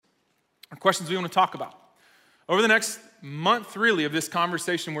are questions we want to talk about. Over the next month, really, of this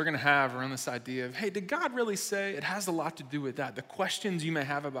conversation we're going to have around this idea of, hey, did God really say? It has a lot to do with that. The questions you may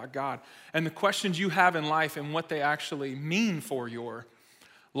have about God and the questions you have in life and what they actually mean for your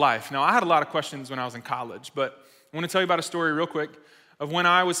life. Now, I had a lot of questions when I was in college, but I want to tell you about a story real quick of when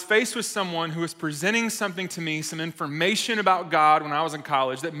I was faced with someone who was presenting something to me, some information about God when I was in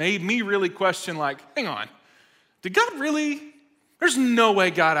college that made me really question, like, hang on, did God really? There's no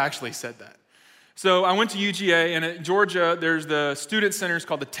way God actually said that. So I went to UGA, and at Georgia, there's the student center. It's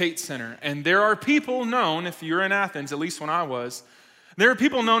called the Tate Center. And there are people known, if you're in Athens, at least when I was, there are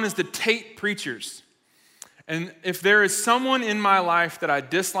people known as the Tate preachers. And if there is someone in my life that I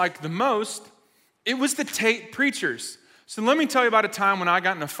dislike the most, it was the Tate preachers. So let me tell you about a time when I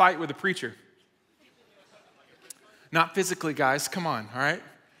got in a fight with a preacher. Not physically, guys, come on, all right?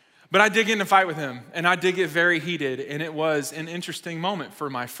 But I did get in a fight with him, and I did get very heated, and it was an interesting moment for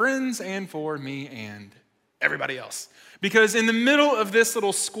my friends and for me and everybody else. Because in the middle of this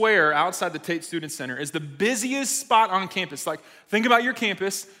little square outside the Tate Student Center is the busiest spot on campus. Like, think about your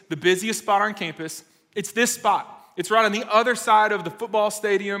campus, the busiest spot on campus. It's this spot. It's right on the other side of the football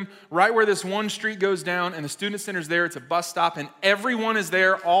stadium, right where this one street goes down, and the student center's there. It's a bus stop, and everyone is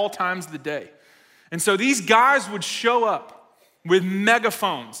there all times of the day. And so these guys would show up with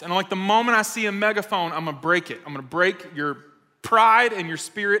megaphones. And like the moment I see a megaphone, I'm going to break it. I'm going to break your pride and your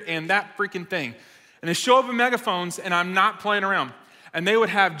spirit and that freaking thing. And they show up with megaphones, and I'm not playing around. And they would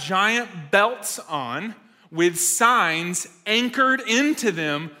have giant belts on with signs anchored into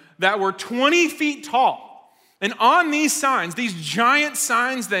them that were 20 feet tall. And on these signs, these giant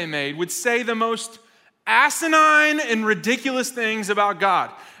signs they made would say the most asinine and ridiculous things about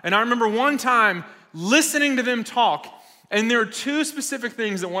God. And I remember one time listening to them talk, and there are two specific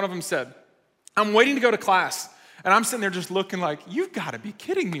things that one of them said. I'm waiting to go to class, and I'm sitting there just looking like, you've got to be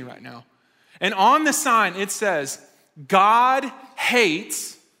kidding me right now. And on the sign, it says, God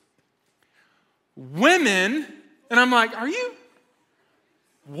hates women. And I'm like, are you?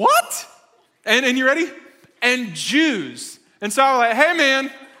 What? And you ready? And Jews. And so I was like, hey,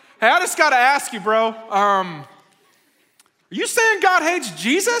 man, I just got to ask you, bro. Are you saying God hates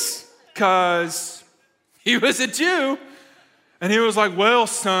Jesus? Because he was a Jew. And he was like, well,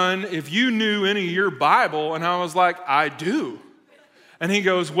 son, if you knew any of your Bible. And I was like, I do. And he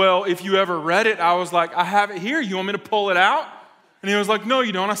goes, well, if you ever read it. I was like, I have it here. You want me to pull it out? And he was like, no,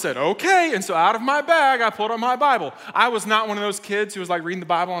 you don't. I said, okay. And so out of my bag, I pulled out my Bible. I was not one of those kids who was like reading the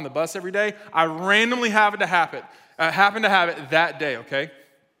Bible on the bus every day. I randomly happened to have it that day, okay?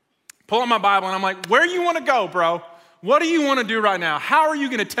 Pull out my Bible, and I'm like, where you want to go, bro? What do you want to do right now? How are you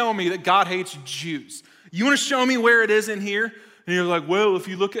going to tell me that God hates Jews? You want to show me where it is in here? And he was like, well, if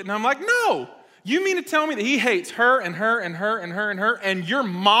you look at it, and I'm like, no. You mean to tell me that he hates her and her and her and her and her and your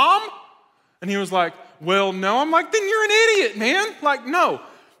mom? And he was like, well, no. I'm like, then you're an idiot, man. Like, no.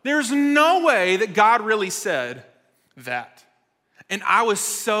 There's no way that God really said that. And I was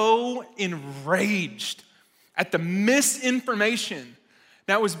so enraged at the misinformation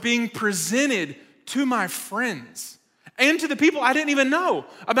that was being presented to my friends and to the people I didn't even know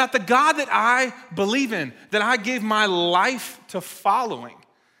about the God that I believe in, that I gave my life to following.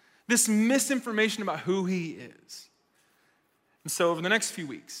 This misinformation about who he is. And so over the next few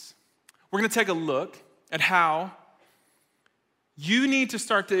weeks, we're going to take a look at how you need to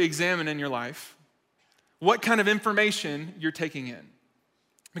start to examine in your life what kind of information you're taking in.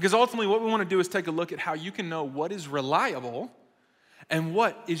 Because ultimately what we want to do is take a look at how you can know what is reliable and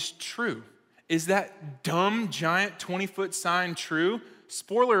what is true. Is that dumb, giant 20-foot sign true?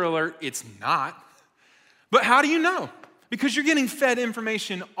 Spoiler alert, it's not. But how do you know? Because you're getting fed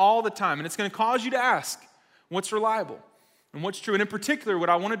information all the time, and it's going to cause you to ask what's reliable and what's true. And in particular, what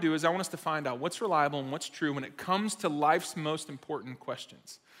I want to do is I want us to find out what's reliable and what's true when it comes to life's most important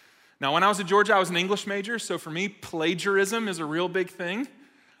questions. Now, when I was at Georgia, I was an English major, so for me, plagiarism is a real big thing.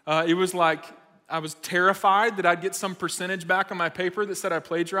 It was like I was terrified that I'd get some percentage back on my paper that said I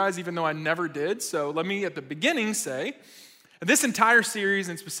plagiarized, even though I never did. So let me at the beginning say, this entire series,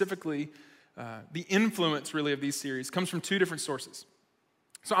 and specifically the influence really of these series, comes from two different sources.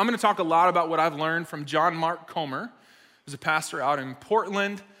 So I'm going to talk a lot about what I've learned from John Mark Comer, who's a pastor out in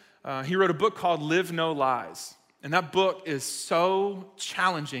Portland. He wrote a book called Live No Lies. And that book is so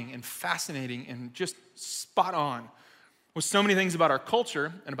challenging and fascinating and just spot on with so many things about our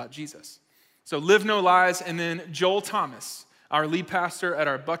culture and about Jesus. So Live No Lies, and then Joel Thomas, our lead pastor at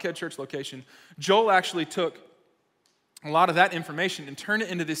our Buckhead Church location. Joel actually took a lot of that information and turned it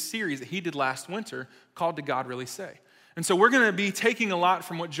into this series that he did last winter called Did God Really Say? And so we're going to be taking a lot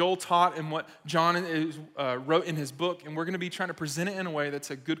from what Joel taught and what John wrote in his book, and we're going to be trying to present it in a way that's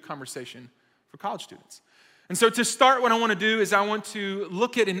a good conversation for college students. And so to start, what I want to do is I want to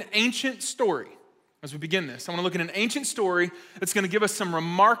look at an ancient story as we begin this. I want to look at an ancient story that's going to give us some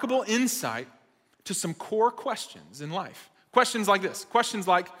remarkable insight to some core questions in life. Questions like this. Questions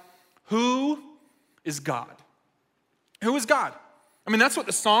like, who is God? Who is God? I mean, that's what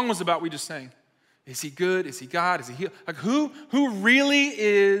the song was about we just sang. Is he good? Is he God? Is he healed? Like who really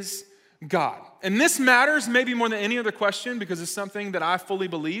is God? And this matters maybe more than any other question because it's something that I fully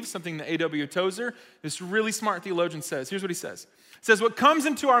believe, something that A.W. Tozer, this really smart theologian, says. Here's what he says. He says, what comes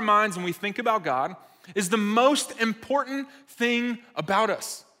into our minds when we think about God is the most important thing about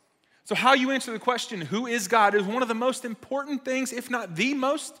us. So how you answer the question, who is God, is one of the most important things, if not the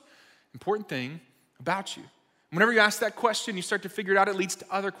most important thing about you. Whenever you ask that question, you start to figure it out, it leads to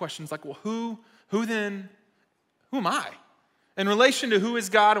other questions like, well, who am I? In relation to who is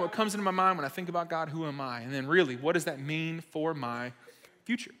God and what comes into my mind when I think about God, who am I? And then really, what does that mean for my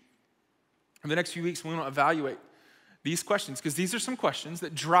future? In the next few weeks, we want to evaluate these questions because these are some questions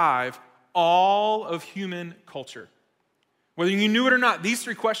that drive all of human culture. Whether you knew it or not, these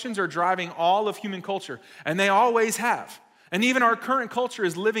three questions are driving all of human culture, and they always have. And even our current culture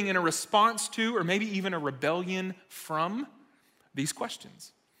is living in a response to, or maybe even a rebellion from, these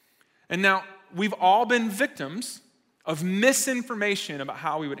questions. And now, we've all been victims of misinformation about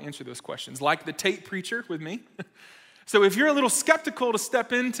how we would answer those questions, like the Tate preacher with me. So if you're a little skeptical to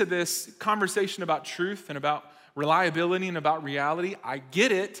step into this conversation about truth and about reliability and about reality, I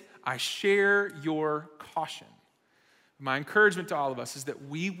get it. I share your caution. My encouragement to all of us is that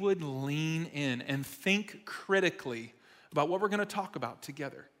we would lean in and think critically about what we're going to talk about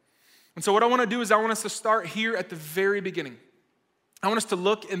together. And so what I want to do is I want us to start here at the very beginning. I want us to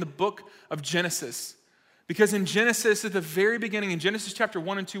look in the book of Genesis. Because in Genesis, at the very beginning, in Genesis chapter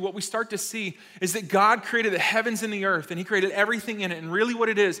 1 and 2, what we start to see is that God created the heavens and the earth, and he created everything in it. And really what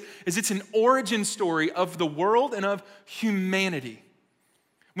it is it's an origin story of the world and of humanity.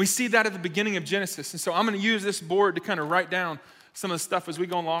 We see that at the beginning of Genesis. And so I'm going to use this board to kind of write down some of the stuff as we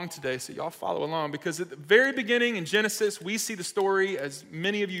go along today, so y'all follow along. Because at the very beginning in Genesis, we see the story, as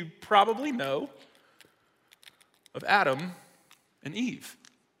many of you probably know, of Adam and Eve.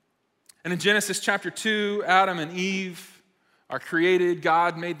 And in Genesis chapter 2, Adam and Eve are created.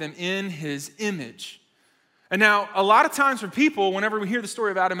 God made them in his image. And now, a lot of times for people, whenever we hear the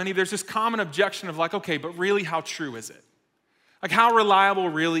story of Adam and Eve, there's this common objection of like, okay, but really, how true is it? Like, how reliable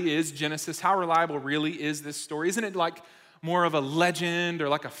really is Genesis? How reliable really is this story? Isn't it like more of a legend or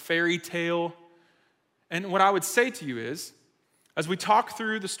like a fairy tale? And what I would say to you is, as we talk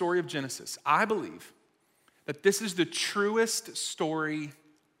through the story of Genesis, I believe that this is the truest story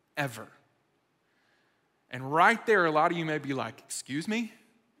ever. And right there, a lot of you may be like, excuse me?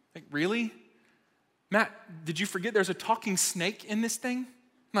 Like, really? Matt, did you forget there's a talking snake in this thing?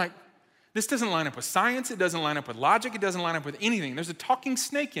 Like, this doesn't line up with science. It doesn't line up with logic. It doesn't line up with anything. There's a talking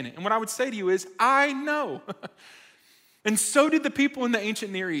snake in it. And what I would say to you is, I know. And so did the people in the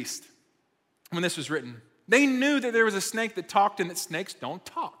ancient Near East when this was written. They knew that there was a snake that talked and that snakes don't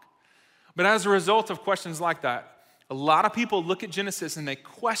talk. But as a result of questions like that, a lot of people look at Genesis and they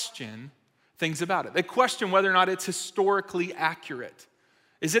question things about it. They question whether or not it's historically accurate.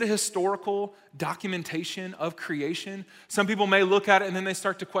 Is it a historical documentation of creation? Some people may look at it and then they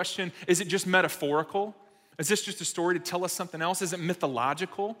start to question, is it just metaphorical? Is this just a story to tell us something else? Is it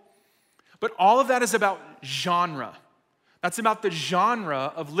mythological? But all of that is about genre. That's about the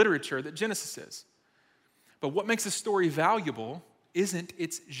genre of literature that Genesis is. But what makes a story valuable isn't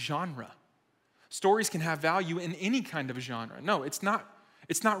its genre. Stories can have value in any kind of a genre. No, it's not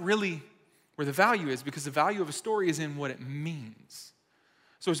really where the value is, because the value of a story is in what it means.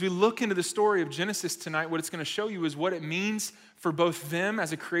 So as we look into the story of Genesis tonight, what it's going to show you is what it means for both them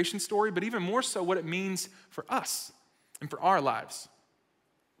as a creation story, but even more so what it means for us and for our lives.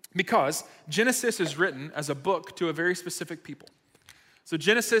 Because Genesis is written as a book to a very specific people. So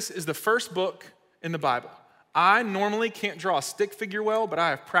Genesis is the first book in the Bible. I normally can't draw a stick figure well, but I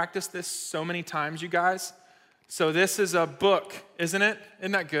have practiced this so many times, you guys. So this is a book, isn't it?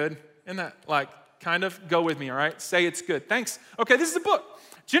 Isn't that good? Isn't that like kind of? Go with me, all right? Say it's good. Thanks. Okay, this is a book.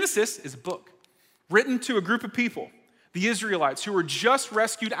 Genesis is a book written to a group of people, the Israelites, who were just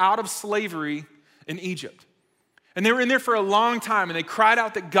rescued out of slavery in Egypt. And they were in there for a long time, and they cried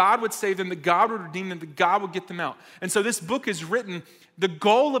out that God would save them, that God would redeem them, that God would get them out. And so this book is written. The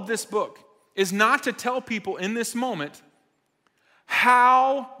goal of this book is not to tell people in this moment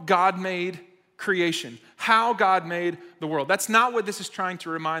how God made creation, how God made the world. That's not what this is trying to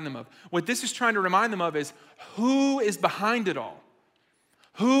remind them of. What this is trying to remind them of is who is behind it all.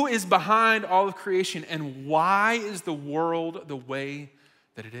 Who is behind all of creation, and why is the world the way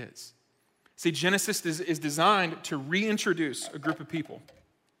that it is? See, Genesis is designed to reintroduce a group of people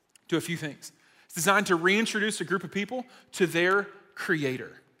to a few things. It's designed to reintroduce a group of people to their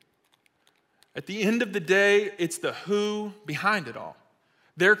Creator. At the end of the day, it's the who behind it all,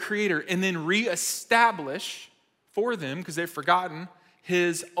 their Creator, and then reestablish for them, because they've forgotten,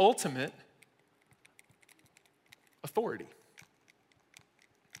 His ultimate authority.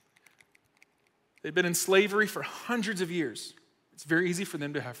 They've been in slavery for hundreds of years. It's very easy for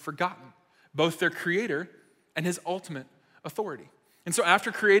them to have forgotten both their Creator and His ultimate authority. And so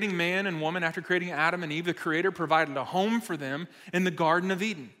after creating man and woman, after creating Adam and Eve, the Creator provided a home for them in the Garden of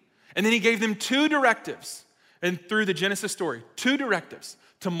Eden. And then He gave them two directives, and through the Genesis story, two directives: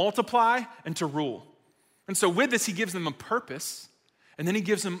 to multiply and to rule. And so with this, He gives them a purpose, and then He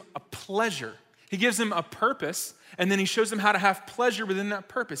gives them a pleasure. He gives them a purpose, and then He shows them how to have pleasure within that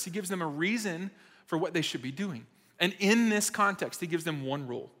purpose. He gives them a reason for what they should be doing. And in this context, He gives them one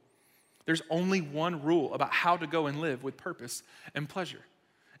rule. There's only one rule about how to go and live with purpose and pleasure.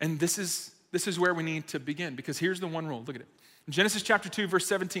 And this is where we need to begin, because here's the one rule. Look at it. In Genesis chapter 2, verse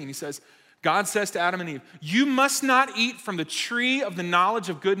 17, He says, God says to Adam and Eve, "You must not eat from the tree of the knowledge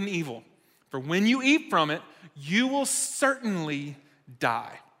of good and evil, for when you eat from it, you will certainly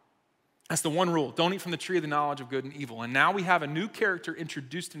die." That's the one rule. Don't eat from the tree of the knowledge of good and evil. And now we have a new character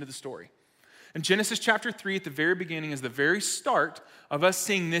introduced into the story. In Genesis chapter 3, at the very beginning, is the very start of us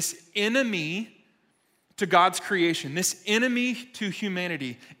seeing this enemy to God's creation. This enemy to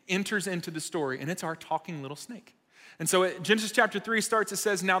humanity enters into the story, and it's our talking little snake. And so Genesis chapter 3 starts, it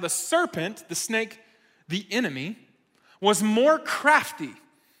says, "Now the serpent," the snake, the enemy, "was more crafty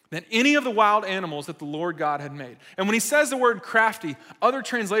than any of the wild animals that the Lord God had made." And when he says the word crafty, other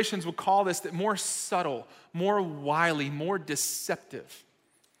translations will call this that more subtle, more wily, more deceptive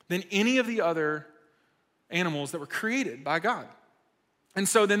than any of the other animals that were created by God. And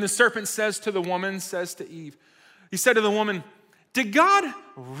so then the serpent says to the woman, says to Eve, he said to the woman, "Did God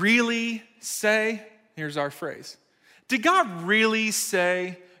really say," here's our phrase, "did God really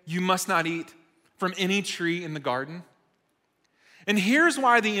say you must not eat from any tree in the garden?" And here's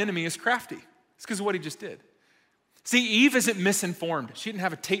why the enemy is crafty. It's because of what he just did. See, Eve isn't misinformed. She didn't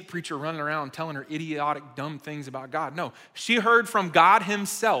have a tape preacher running around telling her idiotic, dumb things about God. No, she heard from God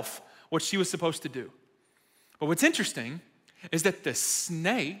Himself what she was supposed to do. But what's interesting is that the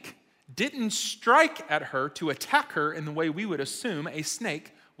snake didn't strike at her to attack her in the way we would assume a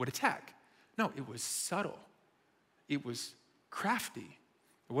snake would attack. No, it was subtle. It was crafty.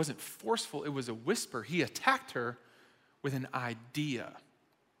 It wasn't forceful. It was a whisper. He attacked her with an idea.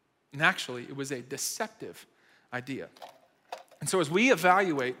 And actually, it was a deceptive idea. And so as we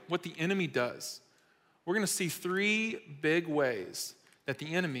evaluate what the enemy does, we're going to see three big ways that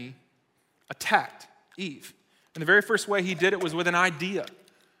the enemy attacked Eve. And the very first way he did it was with an idea.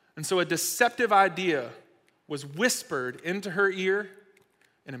 And so a deceptive idea was whispered into her ear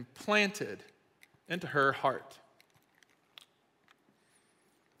and implanted into her heart.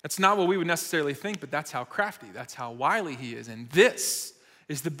 That's not what we would necessarily think, but that's how crafty, that's how wily he is. And this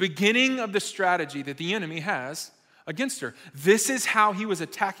is the beginning of the strategy that the enemy has against her. This is how he was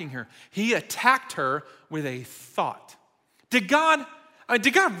attacking her. He attacked her with a thought. Did God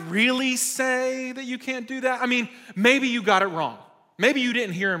really say that you can't do that? I mean, maybe you got it wrong. Maybe you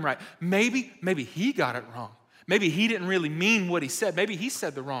didn't hear him right. Maybe he got it wrong. Maybe he didn't really mean what he said. Maybe he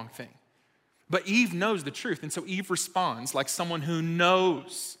said the wrong thing. But Eve knows the truth, and so Eve responds like someone who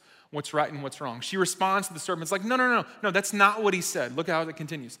knows what's right and what's wrong. She responds to the serpent. It's like, no, that's not what he said. Look how it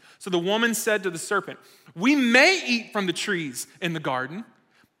continues. So the woman said to the serpent, "We may eat from the trees in the garden,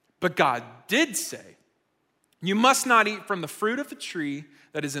 but God did say, you must not eat from the fruit of the tree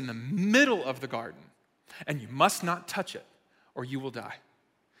that is in the middle of the garden, and you must not touch it, or you will die."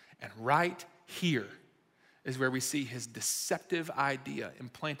 And right here is where we see his deceptive idea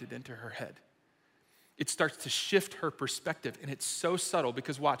implanted into her head. It starts to shift her perspective, and it's so subtle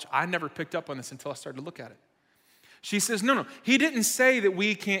because watch, I never picked up on this until I started to look at it. She says, no, he didn't say that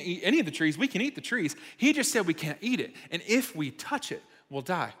we can't eat any of the trees. We can eat the trees. He just said we can't eat it, and if we touch it, we'll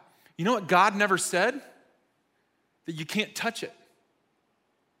die. You know what God never said? That you can't touch it.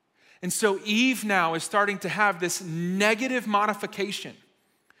 And so Eve now is starting to have this negative modification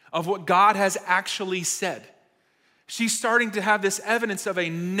of what God has actually said. She's starting to have this evidence of a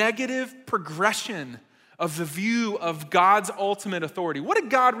negative progression of the view of God's ultimate authority. What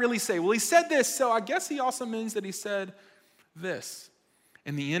did God really say? Well, he said this, so I guess he also means that he said this.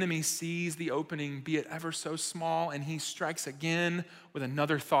 And the enemy sees the opening, be it ever so small, and he strikes again with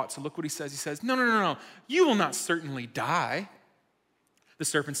another thought. So look what he says. He says, no. You will not certainly die. The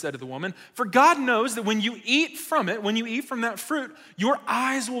serpent said to the woman, for God knows that when you eat from it, when you eat from that fruit, your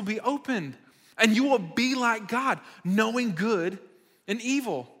eyes will be opened and you will be like God, knowing good and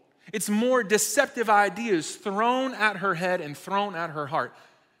evil. It's more deceptive ideas thrown at her head and thrown at her heart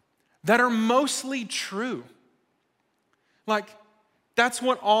that are mostly true. Like, that's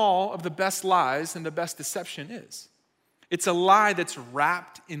what all of the best lies and the best deception is. It's a lie that's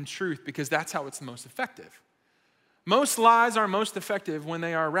wrapped in truth because that's how it's the most effective. Most lies are most effective when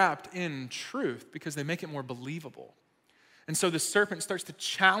they are wrapped in truth because they make it more believable. And so the serpent starts to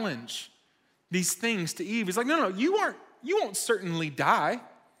challenge these things to Eve. He's like, no, you won't certainly die.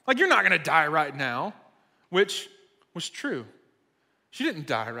 Like, you're not going to die right now, which was true. She didn't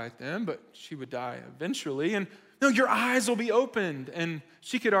die right then, but she would die eventually. And no, your eyes will be opened. And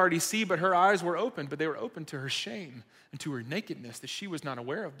she could already see, but her eyes were opened, but they were open to her shame and to her nakedness that she was not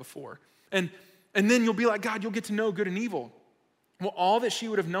aware of before. And then you'll be like God, you'll get to know good and evil. Well, all that she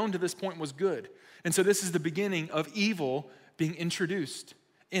would have known to this point was good. And so this is the beginning of evil being introduced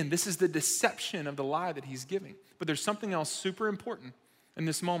in. This is the deception of the lie that he's giving. But there's something else super important in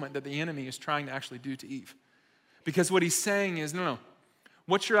this moment that the enemy is trying to actually do to Eve. Because what he's saying is, no.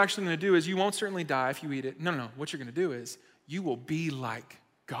 What you're actually going to do is you won't certainly die if you eat it. No. What you're going to do is you will be like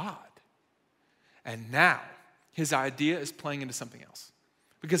God. And now his idea is playing into something else.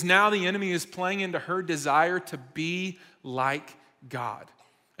 Because now the enemy is playing into her desire to be like God.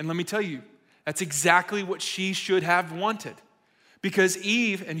 And let me tell you, that's exactly what she should have wanted. Because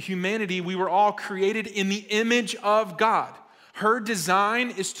Eve and humanity, we were all created in the image of God. Her design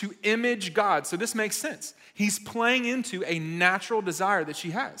is to image God. So this makes sense. He's playing into a natural desire that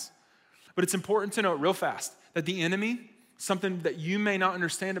she has. But it's important to note real fast that the enemy, something that you may not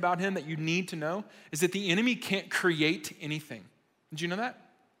understand about him that you need to know, is that the enemy can't create anything. Did you know that?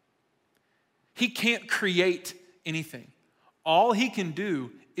 He can't create anything. All he can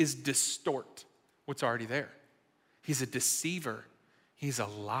do is distort what's already there. He's a deceiver. He's a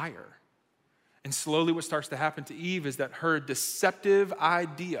liar. And slowly what starts to happen to Eve is that her deceptive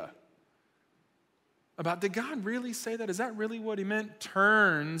idea about, did God really say that? Is that really what he meant?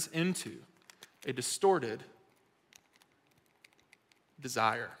 Turns into a distorted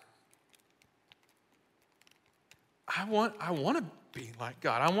desire. I want to be like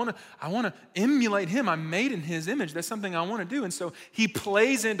God. I want to emulate him. I'm made in his image. That's something I want to do. And so he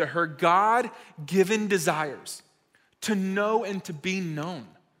plays into her God-given desires to know and to be known,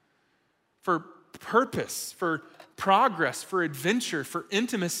 for purpose, for progress, for adventure, for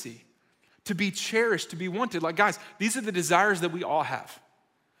intimacy, to be cherished, to be wanted. Like, guys, these are the desires that we all have.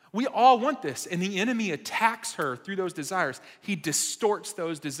 We all want this, and the enemy attacks her through those desires. He distorts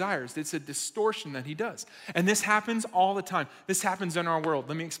those desires. It's a distortion that he does. And this happens all the time. This happens in our world.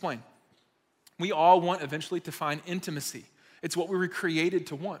 Let me explain. We all want eventually to find intimacy. It's what we were created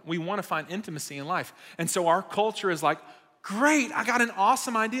to want. We want to find intimacy in life. And so our culture is like, great, I got an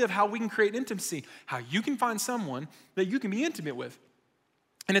awesome idea of how we can create intimacy, how you can find someone that you can be intimate with.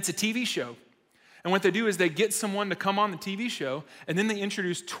 And it's a TV show. And what they do is they get someone to come on the TV show, and then they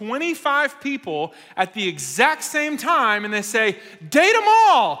introduce 25 people at the exact same time, and they say, date them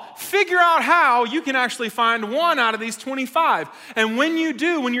all. Figure out how you can actually find one out of these 25. And when you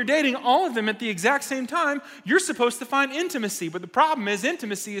do, when you're dating all of them at the exact same time, you're supposed to find intimacy. But the problem is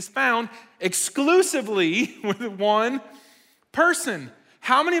intimacy is found exclusively with one person.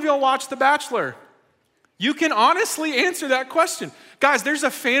 How many of y'all watch The Bachelor? You can honestly answer that question. Guys, there's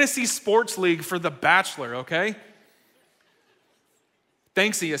a fantasy sports league for The Bachelor, okay?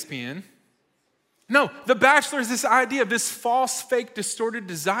 Thanks, ESPN. No, The Bachelor is this idea of this false, fake, distorted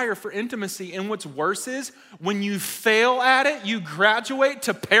desire for intimacy. And what's worse is when you fail at it, you graduate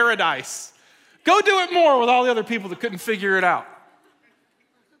to paradise. Go do it more with all the other people that couldn't figure it out.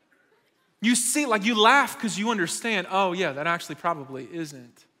 You see, like you laugh because you understand, oh yeah, that actually probably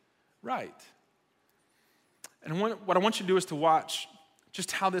isn't right. And what I want you to do is to watch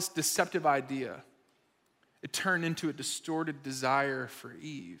just how this deceptive idea, it turned into a distorted desire for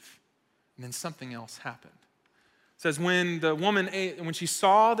Eve. And then something else happened. It says, when the woman ate, and when she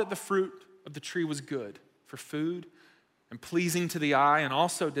saw that the fruit of the tree was good for food and pleasing to the eye and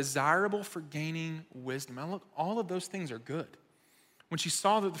also desirable for gaining wisdom. Now look, all of those things are good. When she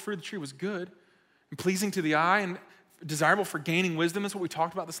saw that the fruit of the tree was good and pleasing to the eye and desirable for gaining wisdom, that's what we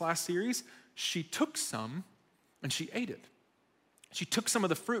talked about this last series, she took some and she ate it. She took some of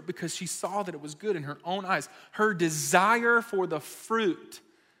the fruit because she saw that it was good in her own eyes. Her desire for the fruit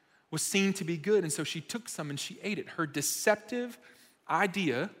was seen to be good, and so she took some and she ate it. Her deceptive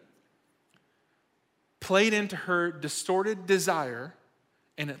idea played into her distorted desire,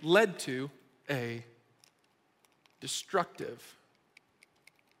 and it led to a destructive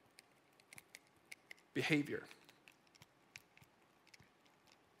behavior.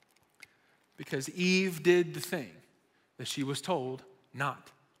 Because Eve did the thing that she was told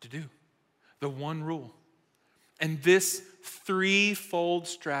not to do. The one rule. And this threefold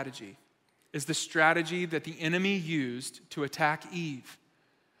strategy is the strategy that the enemy used to attack Eve.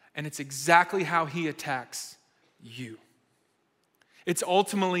 And it's exactly how he attacks you. It's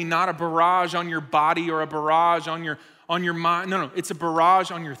ultimately not a barrage on your body or a barrage on your mind. No, it's a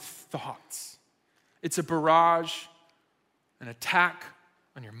barrage on your thoughts. It's a barrage, an attack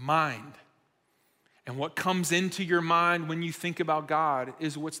on your mind. And what comes into your mind when you think about God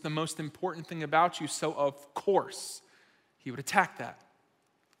is what's the most important thing about you. So of course, he would attack that.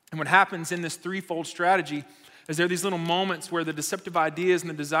 And what happens in this threefold strategy is there are these little moments where the deceptive ideas and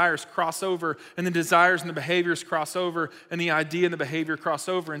the desires cross over, and the desires and the behaviors cross over, and the idea and the behavior cross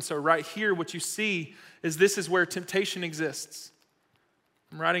over. And so right here, what you see is this is where temptation exists.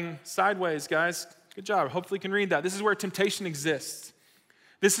 I'm writing sideways, guys. Good job. Hopefully you can read that. This is where temptation exists.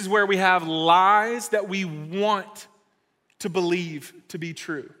 This is where we have lies that we want to believe to be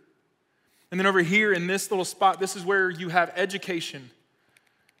true. And then over here in this little spot, this is where you have education.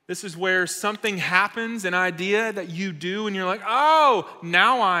 This is where something happens, an idea that you do, and you're like, oh,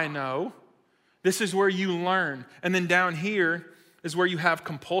 now I know. This is where you learn. And then down here is where you have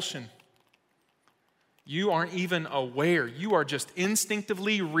compulsion. You aren't even aware. You are just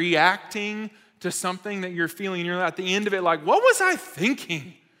instinctively reacting to something that you're feeling. And you're at the end of it like, what was I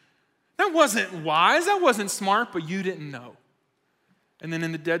thinking? That wasn't wise. That wasn't smart, but you didn't know. And then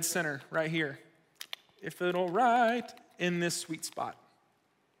in the dead center right here, if it'll right in this sweet spot.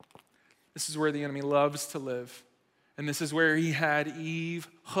 This is where the enemy loves to live. And this is where he had Eve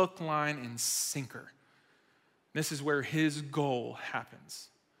hook, line, and sinker. This is where his goal happens.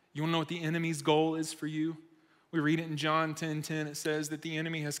 You want to know what the enemy's goal is for you? We read it in John 10:10. It says that the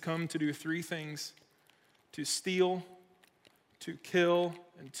enemy has come to do three things: to steal, to kill,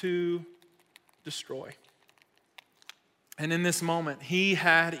 and to destroy. And in this moment, he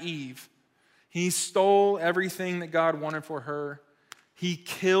had Eve. He stole everything that God wanted for her. He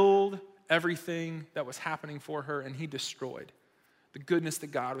killed everything that was happening for her, and he destroyed the goodness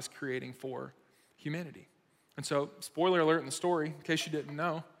that God was creating for humanity. And so, spoiler alert in the story, in case you didn't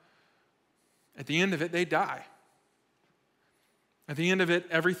know, at the end of it, they die. At the end of it,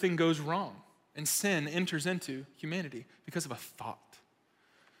 everything goes wrong, and sin enters into humanity because of a thought.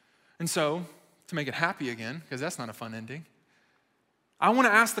 And so, to make it happy again, because that's not a fun ending, I want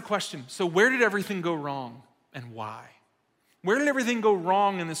to ask the question, so where did everything go wrong and why? Where did everything go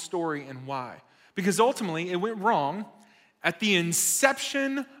wrong in this story and why? Because ultimately, it went wrong at the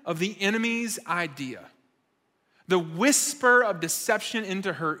inception of the enemy's idea. The whisper of deception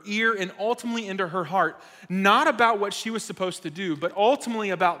into her ear and ultimately into her heart, not about what she was supposed to do, but ultimately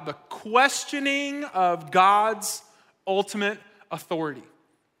about the questioning of God's ultimate authority.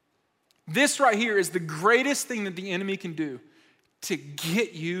 This right here is the greatest thing that the enemy can do to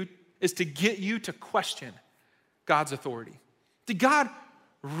get you to question God's authority. Did God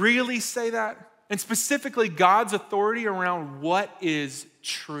really say that? And specifically, God's authority around what is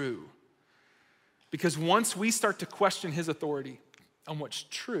true. Because once we start to question his authority on what's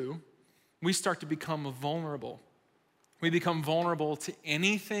true, we start to become vulnerable. We become vulnerable to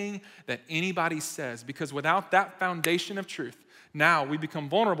anything that anybody says. Because without that foundation of truth, now we become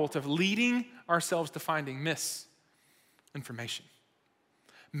vulnerable to leading ourselves to finding misinformation.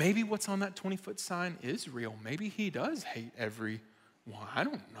 Maybe what's on that 20-foot sign is real. Maybe he does hate everyone. I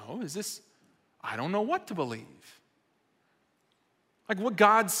don't know. I don't know what to believe. Like what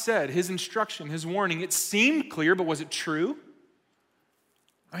God said, his instruction, his warning, it seemed clear, but was it true?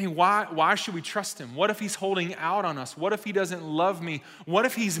 I mean, why should we trust him? What if he's holding out on us? What if he doesn't love me? What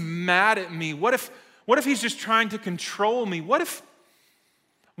if he's mad at me? What if he's just trying to control me? What if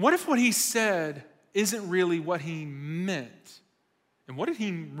what he said isn't really what he meant? And what did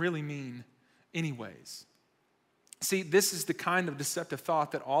he really mean anyways? See, this is the kind of deceptive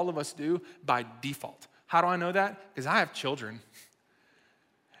thought that all of us do by default. How do I know that? Because I have children.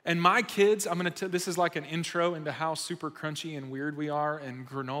 And my kids, this is like an intro into how super crunchy and weird we are, and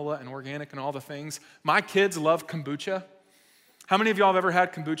granola and organic and all the things. My kids love kombucha. How many of y'all have ever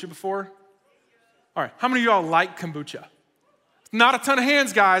had kombucha before? All right, how many of y'all like kombucha? Not a ton of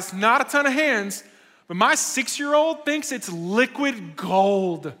hands, guys, not a ton of hands. But my 6-year-old thinks it's liquid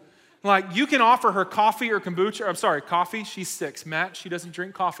gold. Like, you can offer her coffee or kombucha. I'm sorry, coffee. She's 6. Matt, she doesn't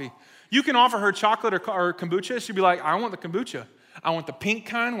drink coffee. You can offer her chocolate or kombucha. She'll be like, I want the kombucha. I want the pink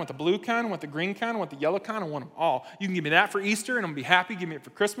kind, I want the blue kind, I want the green kind, I want the yellow kind, I want them all. You can give me that for Easter and I'm gonna be happy. Give me it for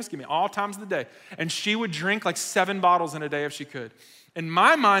Christmas, give me all times of the day. And she would drink like 7 bottles in a day if she could. And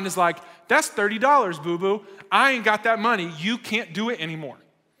my mind is like, that's $30, boo-boo. I ain't got that money. You can't do it anymore.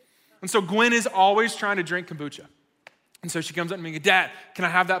 And so Gwen is always trying to drink kombucha. And so she comes up to me and goes, Dad, can I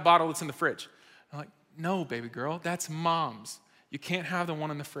have that bottle that's in the fridge? I'm like, no, baby girl, that's Mom's. You can't have the one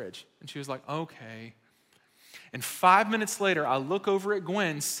in the fridge. And she was like, okay. And 5 minutes later, I look over at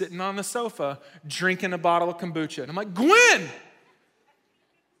Gwen sitting on the sofa drinking a bottle of kombucha. And I'm like, Gwen,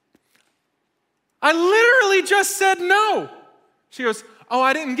 I literally just said no. She goes, oh,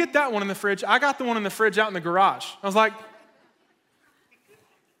 I didn't get that one in the fridge. I got the one in the fridge out in the garage. I was like,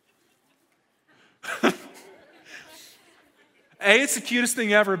 A, it's the cutest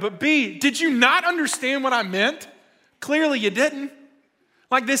thing ever, but B, did you not understand what I meant? Clearly you didn't.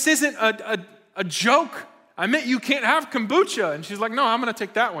 Like, this isn't a joke. I meant you can't have kombucha. And she's like, no, I'm going to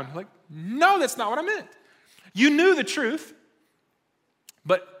take that one. I'm like, no, that's not what I meant. You knew the truth,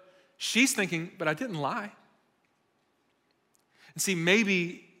 but she's thinking, but I didn't lie. And see,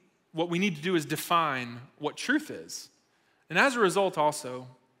 maybe what we need to do is define what truth is. And as a result, also,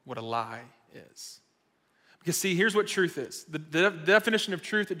 what a lie is. Because see, here's what truth is. The definition of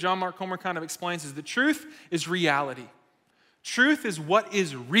truth that John Mark Comer kind of explains is that truth is reality. Truth is what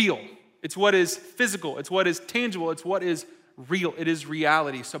is real. It's what is physical. It's what is tangible. It's what is real. It is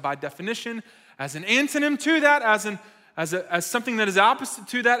reality. So by definition, as an antonym to that, as something that is opposite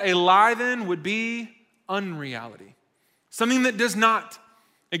to that, a lie then would be unreality. Something that does not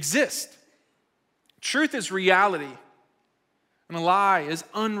exist. Truth is reality, and a lie is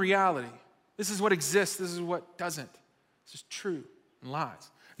unreality. This is what exists. This is what doesn't. This is true and lies.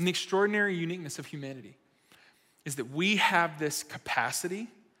 And the extraordinary uniqueness of humanity is that we have this capacity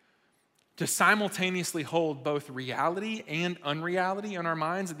to simultaneously hold both reality and unreality in our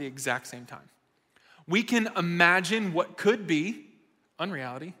minds at the exact same time. We can imagine what could be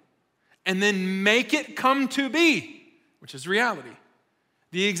unreality and then make it come to be, which is reality.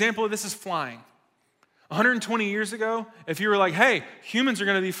 The example of this is flying. 120 years ago, if you were like, hey, humans are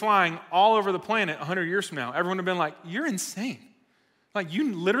going to be flying all over the planet 100 years from now, everyone would have been like, you're insane. Like,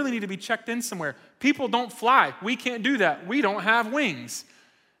 you literally need to be checked in somewhere. People don't fly. We can't do that. We don't have wings.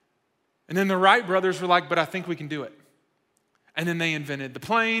 And then the Wright brothers were like, but I think we can do it. And then they invented the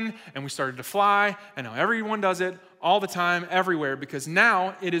plane, and we started to fly, and now everyone does it all the time, everywhere, because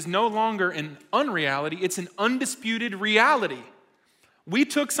now it is no longer an unreality, it's an undisputed reality. We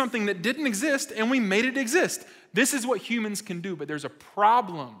took something that didn't exist and we made it exist. This is what humans can do, but there's a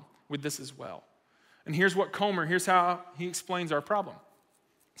problem with this as well. And here's how he explains our problem.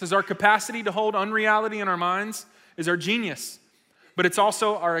 He says our capacity to hold unreality in our minds is our genius, but it's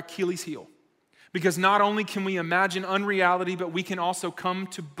also our Achilles heel. Because not only can we imagine unreality, but we can also come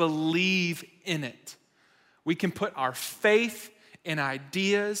to believe in it. We can put our faith in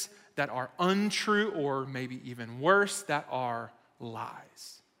ideas that are untrue, or maybe even worse, that are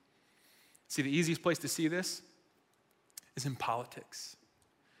lies. See, the easiest place to see this is in politics.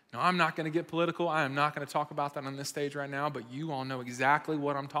 Now, I'm not going to get political. I am not going to talk about that on this stage right now, but you all know exactly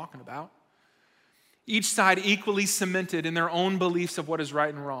what I'm talking about. Each side equally cemented in their own beliefs of what is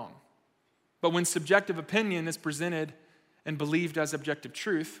right and wrong. But when subjective opinion is presented and believed as objective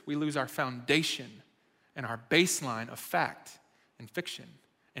truth, we lose our foundation and our baseline of fact and fiction,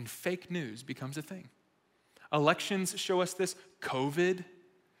 and fake news becomes a thing. Elections show us this. COVID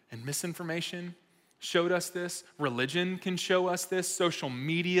and misinformation showed us this. Religion can show us this. Social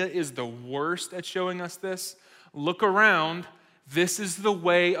media is the worst at showing us this. Look around. This is the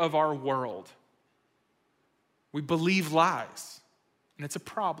way of our world. We believe lies, and it's a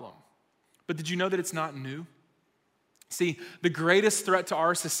problem. But did you know that it's not new? See, the greatest threat to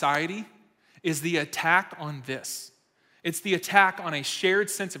our society is the attack on this. It's the attack on a shared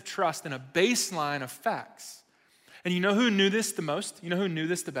sense of trust and a baseline of facts. And you know who knew this the most? You know who knew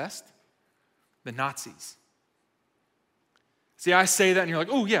this the best? The Nazis. See, I say that and you're like,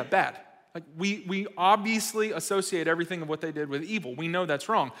 oh yeah, bad. Like we obviously associate everything of what they did with evil. We know that's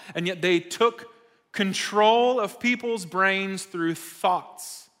wrong. And yet they took control of people's brains through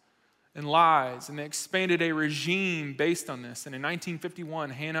thoughts and lies, and they expanded a regime based on this. And in 1951,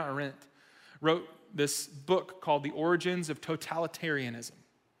 Hannah Arendt wrote this book called The Origins of Totalitarianism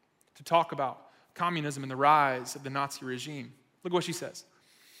to talk about communism and the rise of the Nazi regime. Look what she says.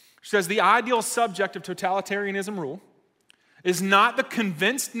 She says, the ideal subject of totalitarianism rule is not the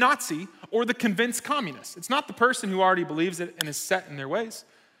convinced Nazi or the convinced communist. It's not the person who already believes it and is set in their ways,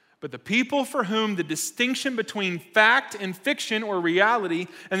 But the people for whom the distinction between fact and fiction or reality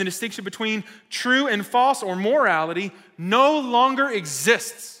and the distinction between true and false or morality no longer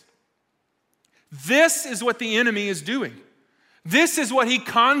exists. This is what the enemy is doing. This is what he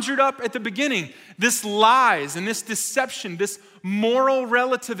conjured up at the beginning. This lies and this deception, this moral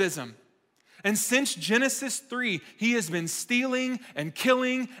relativism. And since Genesis 3, he has been stealing and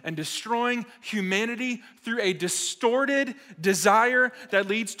killing and destroying humanity through a distorted desire that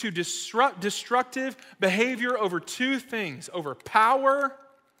leads to destructive behavior over two things, over power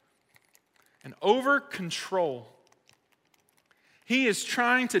and over control. He is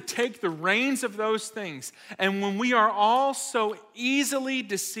trying to take the reins of those things. And when we are all so easily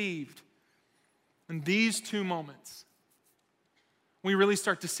deceived in these two moments, we really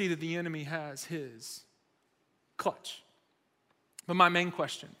start to see that the enemy has his clutch. But my main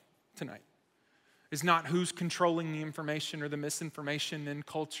question tonight is not who's controlling the information or the misinformation in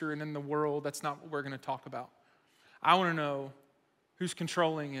culture and in the world. That's not what we're going to talk about. I want to know who's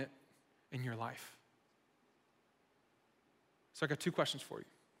controlling it in your life. So I got two questions for you.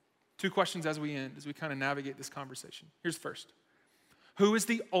 Two questions as we end, as we kind of navigate this conversation. Here's first. Who is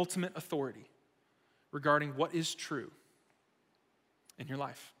the ultimate authority regarding what is true in your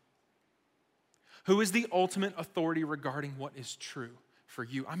life? Who is the ultimate authority regarding what is true for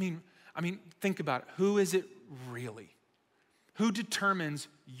you? I mean, think about it. Who is it really? Who determines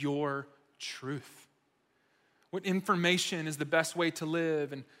your truth? What information is the best way to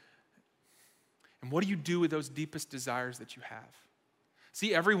live? And what do you do with those deepest desires that you have?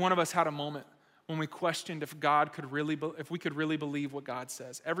 See, every one of us had a moment when we questioned if we could really believe what God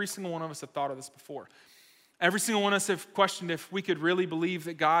says. Every single one of us have thought of this before. Every single one of us have questioned if we could really believe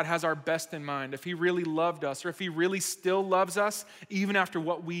that God has our best in mind, if he really loved us, or if he really still loves us, even after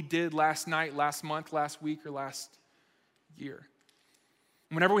what we did last night, last month, last week, or last year.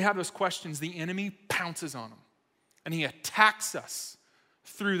 Whenever we have those questions, the enemy pounces on them, and he attacks us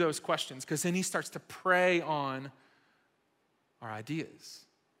through those questions, because then he starts to prey on our ideas,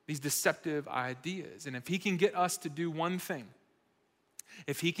 these deceptive ideas. And if he can get us to do one thing,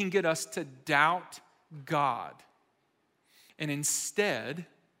 if he can get us to doubt God and instead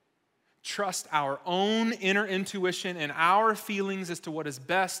trust our own inner intuition and our feelings as to what is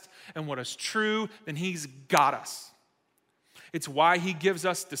best and what is true, then he's got us. It's why he gives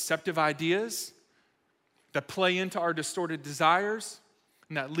us deceptive ideas that play into our distorted desires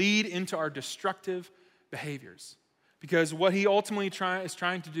and that lead into our destructive behaviors. Because what he ultimately is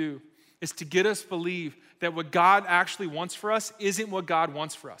trying to do is to get us to believe that what God actually wants for us isn't what God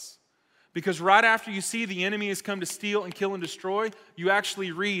wants for us. Because right after you see the enemy has come to steal and kill and destroy, you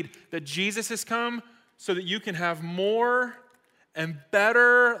actually read that Jesus has come so that you can have more and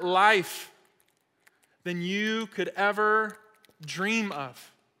better life than you could ever dream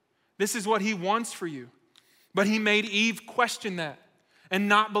of. This is what he wants for you. But he made Eve question that and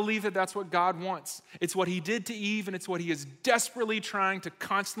not believe that that's what God wants. It's what he did to Eve, and it's what he is desperately trying to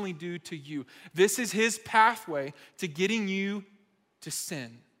constantly do to you. This is his pathway to getting you to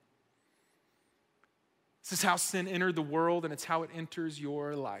sin. This is how sin entered the world, and it's how it enters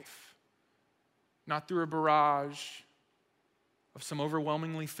your life. Not through a barrage of some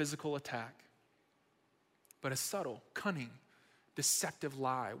overwhelmingly physical attack, but a subtle, cunning, deceptive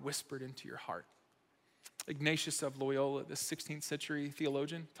lie whispered into your heart. Ignatius of Loyola, the 16th century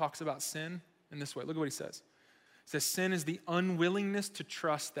theologian, talks about sin in this way. Look at what he says. He says, sin is the unwillingness to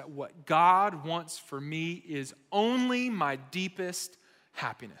trust that what God wants for me is only my deepest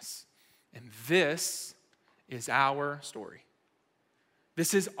happiness. And this is our story.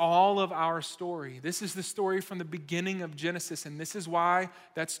 This is all of our story. This is the story from the beginning of Genesis, and this is why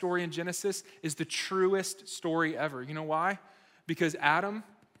that story in Genesis is the truest story ever. You know why? Because Adam,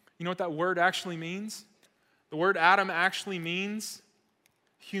 you know what that word actually means? The word Adam actually means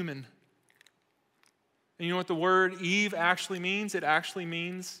human. And you know what the word Eve actually means? It actually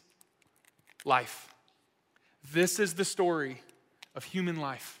means life. This is the story of human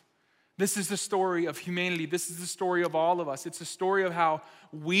life. This is the story of humanity. This is the story of all of us. It's a story of how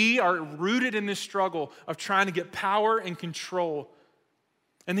we are rooted in this struggle of trying to get power and control.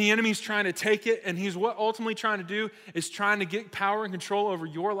 And the enemy's trying to take it, and he's what ultimately trying to do is trying to get power and control over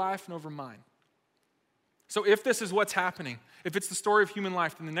your life and over mine. So if this is what's happening, if it's the story of human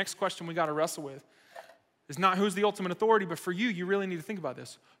life, then the next question we got to wrestle with is not who's the ultimate authority, but for you, you really need to think about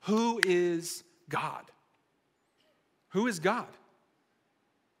this. Who is God? Who is God?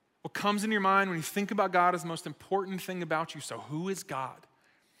 What comes into your mind when you think about God is the most important thing about you. So who is God?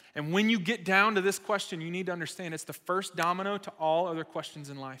 And when you get down to this question, you need to understand it's the first domino to all other questions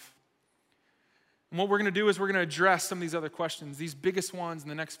in life. And what we're going to do is we're going to address some of these other questions, these biggest ones in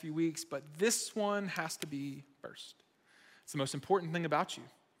the next few weeks, but this one has to be first. It's the most important thing about you.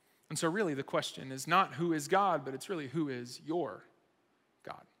 And so really the question is not who is God, but it's really who is your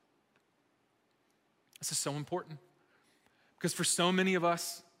God. This is so important because for so many of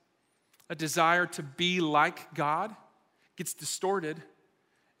us, a desire to be like God gets distorted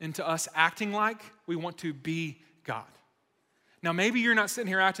into us acting like we want to be God. Now, maybe you're not sitting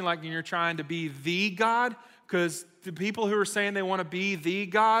here acting like you're trying to be the God, because the people who are saying they want to be the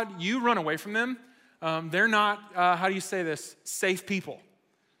God, you run away from them. They're not, how do you say this, safe people.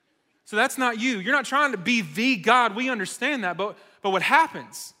 So that's not you. You're not trying to be the God. We understand that. But what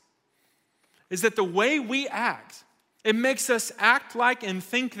happens is that the way we act, it makes us act like and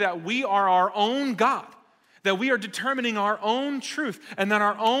think that we are our own God, that we are determining our own truth, and that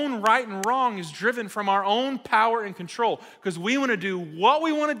our own right and wrong is driven from our own power and control, because we want to do what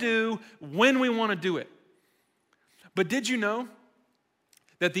we want to do when we want to do it. But did you know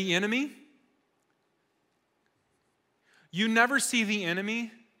that the enemy, you never see the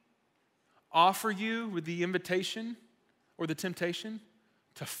enemy offer you with the invitation or the temptation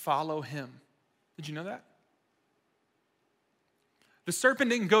to follow him? Did you know that? The serpent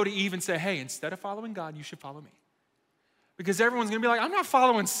didn't go to Eve and say, hey, instead of following God, you should follow me. Because everyone's going to be like, I'm not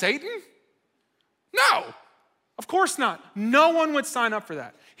following Satan. No, of course not. No one would sign up for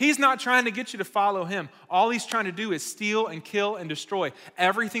that. He's not trying to get you to follow him. All he's trying to do is steal and kill and destroy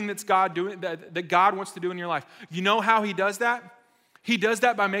everything that's God doing, that God wants to do in your life. You know how he does that? He does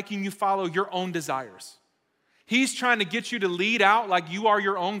that by making you follow your own desires. He's trying to get you to lead out like you are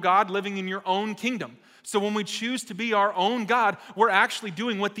your own God, living in your own kingdom. So when we choose to be our own God, we're actually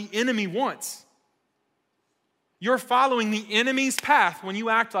doing what the enemy wants. You're following the enemy's path when you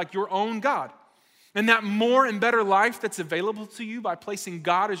act like your own God. And that more and better life that's available to you by placing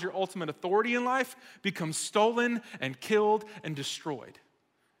God as your ultimate authority in life becomes stolen and killed and destroyed.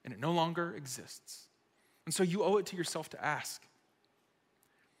 And it no longer exists. And so you owe it to yourself to ask,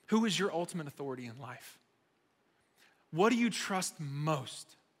 who is your ultimate authority in life? What do you trust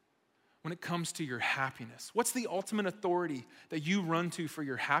most when it comes to your happiness? What's the ultimate authority that you run to for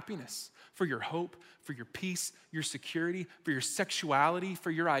your happiness, for your hope, for your peace, your security, for your sexuality,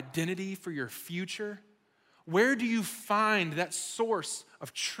 for your identity, for your future? Where do you find that source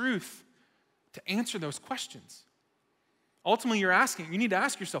of truth to answer those questions? Ultimately, you need to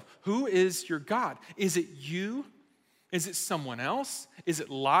ask yourself, who is your God? Is it you? Is it someone else? Is it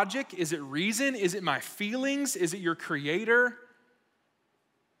logic? Is it reason? Is it my feelings? Is it your creator?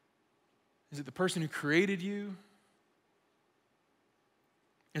 Is it the person who created you?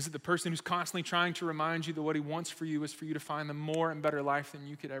 Is it the person who's constantly trying to remind you that what he wants for you is for you to find the more and better life than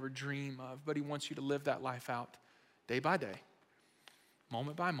you could ever dream of, but he wants you to live that life out day by day,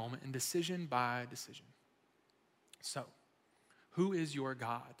 moment by moment, and decision by decision? So, who is your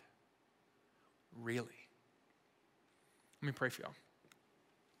God? Really? Let me pray for y'all.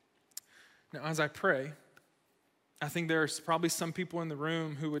 Now, as I pray, I think there's probably some people in the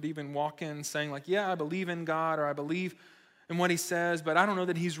room who would even walk in saying like, yeah, I believe in God, or I believe in what he says, but I don't know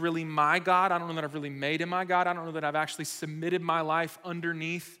that he's really my God. I don't know that I've really made him my God. I don't know that I've actually submitted my life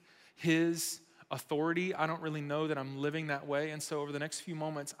underneath his authority. I don't really know that I'm living that way. And so over the next few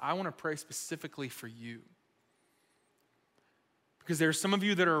moments, I want to pray specifically for you. Because there's some of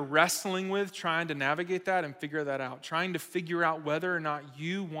you that are wrestling with trying to navigate that and figure that out, trying to figure out whether or not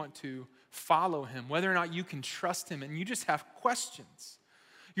you want to follow him, whether or not you can trust him, and you just have questions.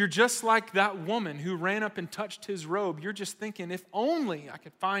 You're just like that woman who ran up and touched his robe. You're just thinking, if only I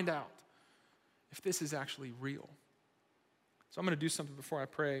could find out if this is actually real. So I'm going to do something before I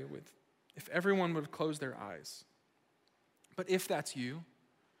pray with, if everyone would close their eyes. But if that's you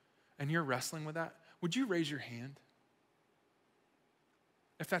and you're wrestling with that, would you raise your hand?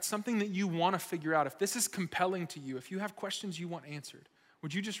 If that's something that you want to figure out, if this is compelling to you, if you have questions you want answered,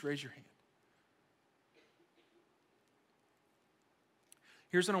 would you just raise your hand?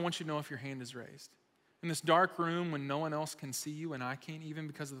 Here's what I want you to know if your hand is raised. In this dark room when no one else can see you and I can't even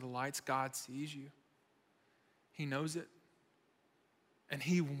because of the lights, God sees you. He knows it. And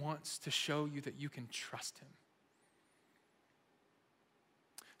he wants to show you that you can trust him.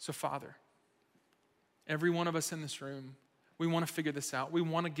 So Father, every one of us in this room, we want to figure this out. We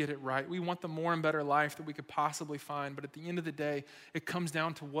want to get it right. We want the more and better life that we could possibly find. But at the end of the day, it comes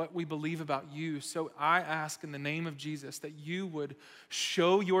down to what we believe about you. So I ask in the name of Jesus that you would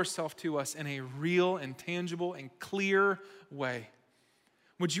show yourself to us in a real and tangible and clear way.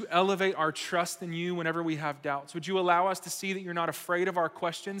 Would you elevate our trust in you whenever we have doubts? Would you allow us to see that you're not afraid of our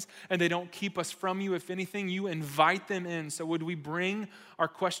questions and they don't keep us from you? If anything, you invite them in. So would we bring our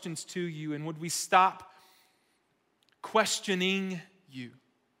questions to you, and would we stop questioning you?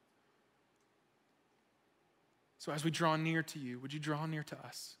 So as we draw near to you, would you draw near to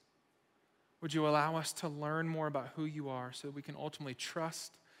us? Would you allow us to learn more about who you are so that we can ultimately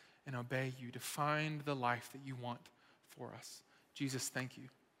trust and obey you to find the life that you want for us? Jesus, thank you.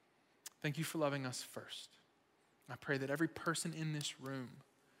 Thank you for loving us first. I pray that every person in this room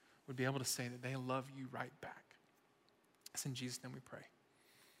would be able to say that they love you right back. It's in Jesus' name we pray.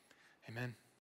 Amen.